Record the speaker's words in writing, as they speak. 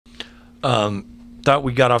Thought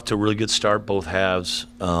we got off to a really good start, both halves,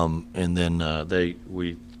 and then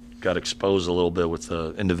we got exposed a little bit with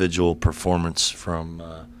the individual performance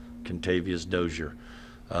from Contavious Dozier.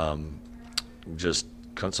 Just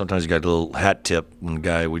sometimes you got a little hat tip when the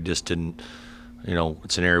guy we just didn't,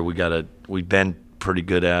 it's an area we've been pretty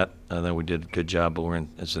good at. I think we did a good job, but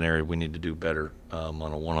it's an area we need to do better on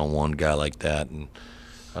a one-on-one guy like that, and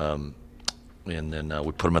then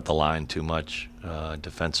we put him at the line too much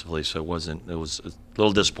defensively, so it was a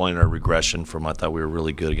little disappointing, our regression from I thought we were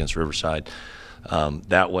really good against Riverside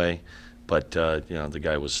that way, but the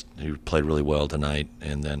guy he played really well tonight,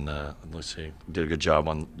 and then let's see, did a good job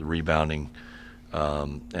on the rebounding,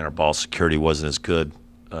 and our ball security wasn't as good,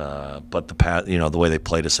 but the way they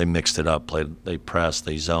played us, they mixed it up, they pressed,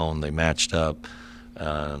 they zoned, they matched up,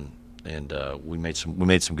 and we made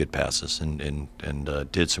some good passes and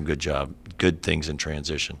did some good things in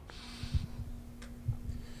transition.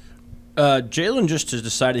 Jalen just has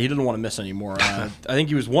decided he doesn't want to miss anymore. I think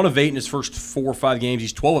he was 1 of 8 in his first 4 or 5 games.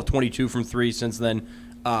 He's 12 of 22 from 3 since then.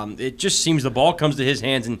 It just seems the ball comes to his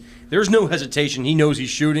hands, and there's no hesitation. He knows he's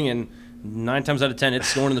shooting, and 9 times out of 10,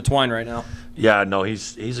 it's going in the twine right now. Yeah, no,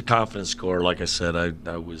 he's a confident scorer. Like I said, I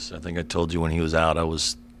think I told you when he was out, I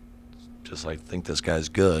was just like, think this guy's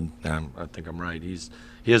good. And I think I'm right. He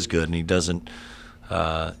is good, and he doesn't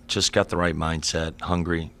just got the right mindset,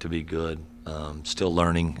 hungry to be good. Still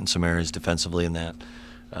learning in some areas defensively in that.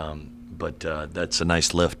 But that's a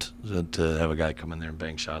nice lift to have a guy come in there and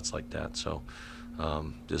bang shots like that. So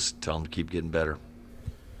just tell him to keep getting better.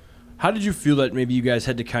 How did you feel that maybe you guys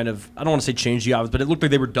had to kind of, I don't want to say change the offense, but it looked like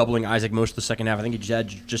they were doubling Isaac most of the second half. I think he had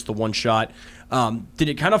just the one shot. Did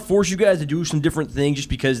it kind of force you guys to do some different things just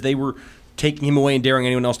because they were taking him away and daring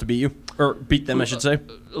anyone else to beat you? Or beat them, I should say?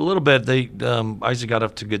 A little bit. Isaac got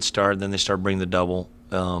up to a good start, and then they started bringing the double.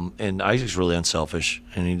 And Isaac's really unselfish,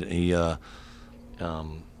 and I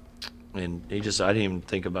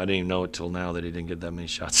didn't even know it till now that he didn't get that many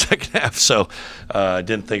shots second half. So I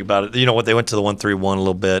didn't think about it. You know what? They went to the 1-3-1 a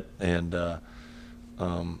little bit, and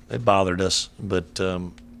it bothered us, but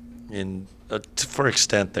for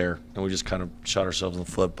extent there, and we just kind of shot ourselves in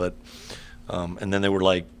the foot. But and then they were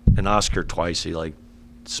like, and Oscar twice he like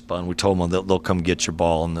spun. We told them they'll come get your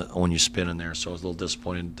ball when you spin in there. So I was a little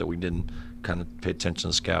disappointed that we didn't kind of pay attention to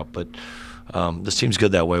the scout. But this team's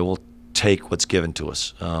good that way. We'll take what's given to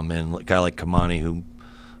us. And a guy like Kamani who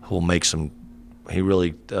will make some, he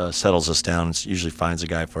really settles us down and usually finds a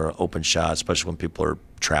guy for an open shot, especially when people are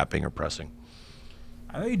trapping or pressing.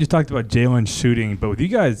 I know you just talked about Jalen shooting, but with you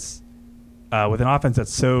guys, with an offense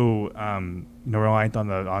that's so reliant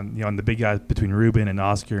on the big guys between Ruben and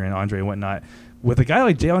Oscar and Andre and whatnot, with a guy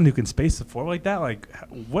like Jalen who can space the floor like that, like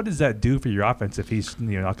what does that do for your offense if he's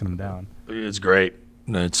knocking them down? It's great.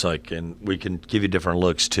 It's like, and we can give you different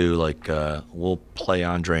looks too. Like we'll play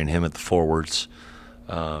Andre and him at the forwards,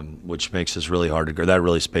 which makes this really hard to go. That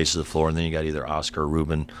really spaces the floor, and then you got either Oscar or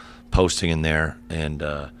Ruben posting in there, and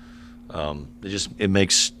it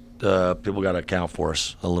makes people got to account for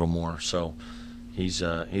us a little more. So he's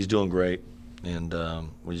doing great, and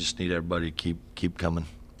we just need everybody to keep coming.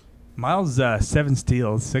 Miles, 7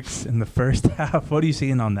 steals, 6 in the first half. What are you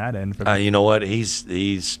seeing on that end? You know what?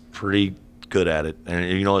 He's pretty good at it, and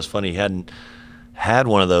it's funny. He hadn't had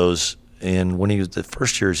one of those, and when he was the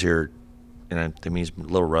first years here, and I mean he's a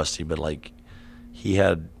little rusty, but like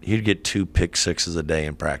he'd get 2 pick sixes a day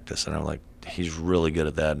in practice, and I'm like, he's really good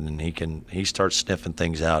at that, and he starts sniffing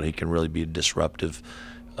things out. He can really be a disruptive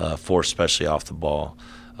force, especially off the ball.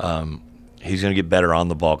 He's going to get better on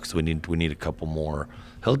the ball because we need a couple more.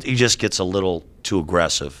 He just gets a little too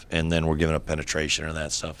aggressive, and then we're giving up penetration and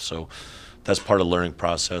that stuff. So that's part of the learning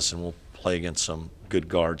process, and we'll play against some good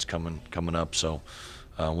guards coming up. So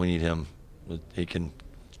we need him. He can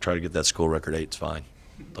try to get that school record 8. It's fine.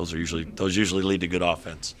 Those usually lead to good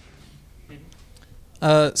offense.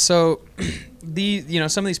 So some of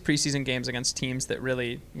these preseason games against teams that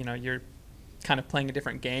really you're kind of playing a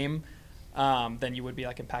different game than you would be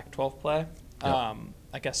like in Pac-12 play. Yep.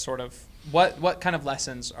 I guess sort of what kind of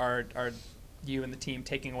lessons are you and the team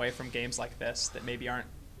taking away from games like this that maybe aren't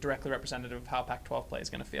directly representative of how Pac-12 play is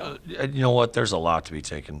going to feel? You know what? There's a lot to be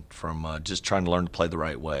taken from just trying to learn to play the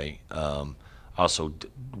right way. Also,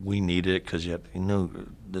 we need it because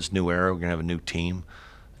this new era, we're going to have a new team,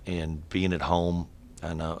 and being at home,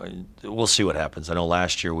 and we'll see what happens. I know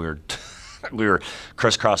last year we were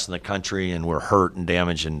crisscrossing the country and we're hurt and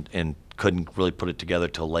damaged and couldn't really put it together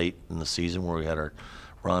till late in the season where we had our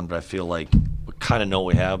run. But I feel like we kind of know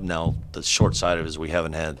what we have now. The short side of it is we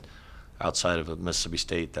haven't had, outside of Mississippi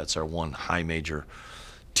State, that's our one high major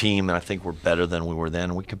team, and I think we're better than we were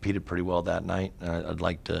then. We competed pretty well that night. I'd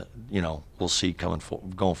like to, we'll see going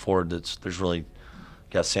forward. There's really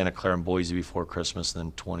got Santa Clara and Boise before Christmas, and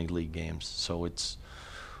then 20 league games. So it's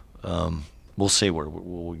we'll see what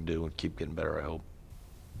we can do and keep getting better, I hope.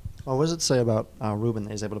 Well, what does it say about Ruben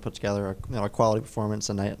that he's able to put together a quality performance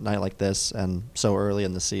a night like this, and so early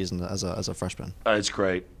in the season as a freshman? It's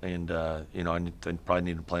great, and I probably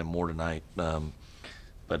need to play him more tonight.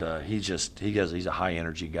 But he's a high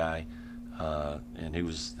energy guy, and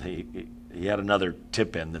he had another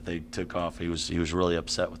tip in that they took off. He was really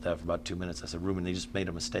upset with that for about 2 minutes. I said, Ruben, they just made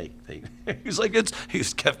a mistake. He's like, he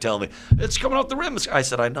kept telling me it's coming off the rim. I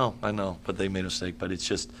said, I know, but they made a mistake. But it's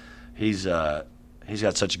just he's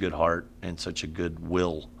got such a good heart and such a good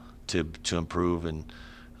will to improve and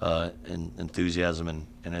enthusiasm, and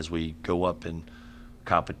as we go up in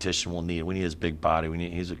competition, we need his big body.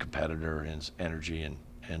 He's a competitor and his energy,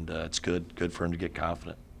 and it's good for him to get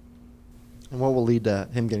confident. And what will lead to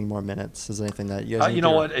him getting more minutes? Is there anything that you guys you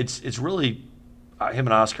know what? It's really him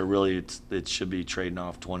and Oscar. Really, it should be trading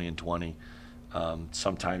off 20 and 20.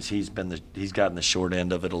 Sometimes he's gotten the short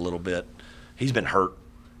end of it a little bit. He's been hurt.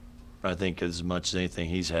 I think as much as anything,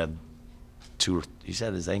 he's had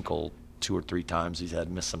his ankle 2 or 3 times. He's had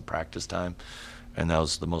missed some practice time, and that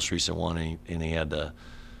was the most recent one. And he had a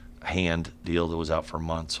hand deal that was out for a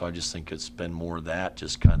month. So I just think it's been more of that,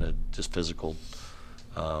 just physical.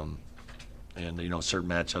 And certain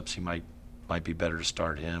matchups he might be better to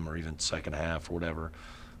start him, or even second half or whatever.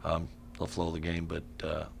 The flow of the game, but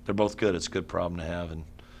they're both good. It's a good problem to have, and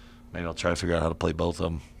maybe I'll try to figure out how to play both of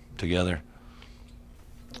them together.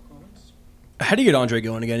 How do you get Andre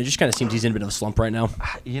going again? It just kind of seems he's in a bit of a slump right now.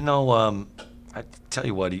 I tell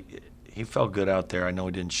you what, he felt good out there. I know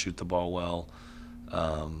he didn't shoot the ball well.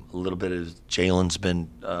 A little bit of Jalen's been,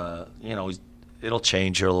 it'll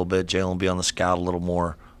change here a little bit. Jalen will be on the scout a little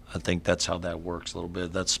more. I think that's how that works a little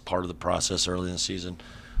bit. That's part of the process early in the season.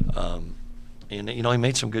 And he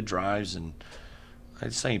made some good drives, and I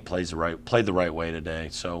just think he played the right way today.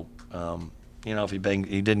 So, if he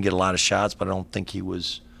didn't get a lot of shots, but I don't think he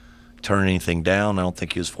was turning anything down. I don't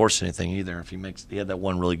think he was forcing anything either. He had that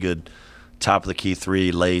one really good top of the key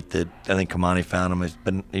 3 late that I think Kamani found him.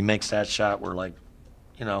 But he makes that shot where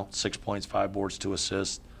 6 points, 5 boards, 2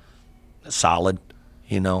 assists, solid.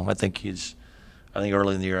 I think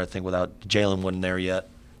early in the year, without Jalen wasn't there yet,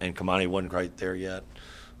 and Kamani wasn't quite there yet.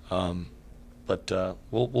 But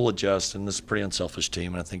we'll adjust, and this is a pretty unselfish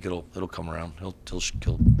team, and I think it'll come around. He'll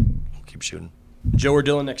keep shooting. Joe or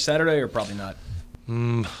Dylan next Saturday, or probably not?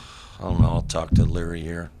 I don't know. I'll talk to Leary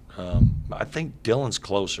here. I think Dylan's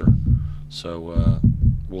closer, so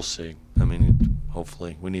we'll see.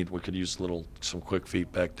 Hopefully we could use some quick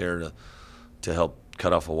feet back there to help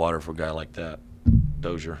cut off the water for a guy like that,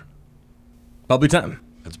 Dozier. Bubbly time.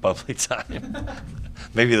 It's bubbly time.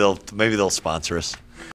 Maybe they'll sponsor us.